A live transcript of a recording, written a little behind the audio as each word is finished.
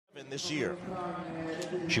this year.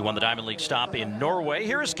 She won the Diamond League stop in Norway.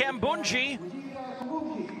 Here's Kambundji,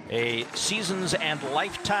 a seasons and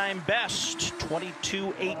lifetime best,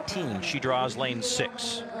 22.18. She draws lane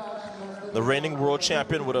 6. The reigning world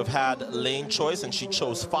champion would have had lane choice, and she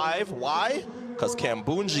chose 5. Why? Because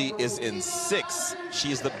Kambundji is in 6.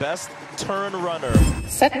 She's the best turn runner.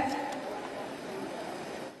 Set.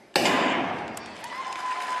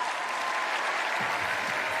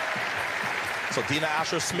 So Dina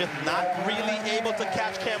Smith not really able to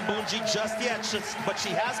catch Kambundji just yet, but she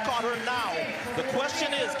has caught her now. The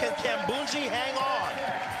question is, can Kambundji hang on?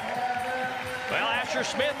 Well, Asher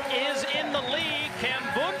Smith is in the lead.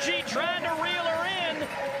 Kambundji trying to reel her in.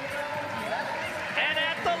 And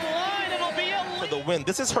at the line, it'll be a lead. For the win.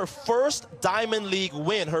 This is her first Diamond League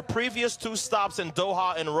win. Her previous 2 stops in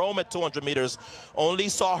Doha and Rome at 200 meters only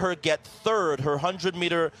saw her get 3rd. Her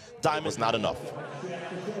 100-meter diamond is not enough.